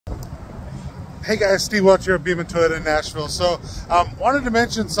Hey guys, Steve Welch here at Beeman Toyota in Nashville. So, wanted to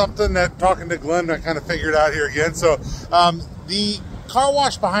mention something that talking to Glenn, I kind of figured out here again. So, the car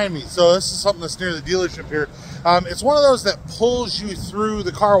wash behind me. So this is something that's near the dealership here. It's one of those that pulls you through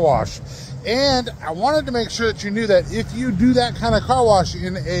the car wash. And I wanted to make sure that you knew that if you do that kind of car wash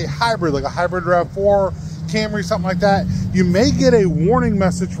in a hybrid, like a hybrid RAV4, Camry, something like that, you may get a warning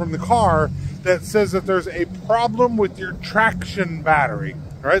message from the car that says that there's a problem with your traction battery.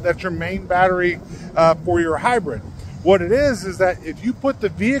 Right, that's your main battery for your hybrid. What it is that if you put the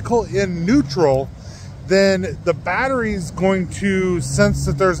vehicle in neutral, then the battery is going to sense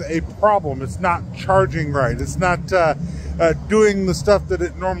that there's a problem. It's not charging right. It's not doing the stuff that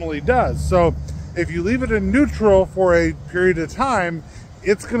it normally does. So if you leave it in neutral for a period of time,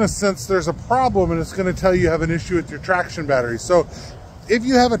 it's going to sense there's a problem, and it's going to tell you have an issue with your traction battery. So if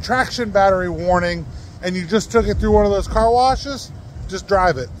you have a traction battery warning and you just took it through one of those car washes, just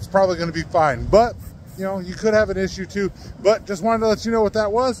drive it. It's probably going to be fine. But, you know, you could have an issue too. But just wanted to let you know what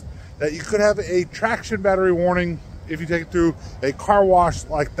that was, that you could have a traction battery warning if you take it through a car wash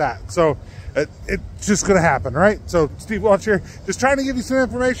like that. So it's just going to happen, right? So Steve Welch here, just trying to give you some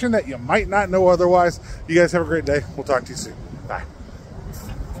information that you might not know otherwise. You guys have a great day. We'll talk to you soon. Bye.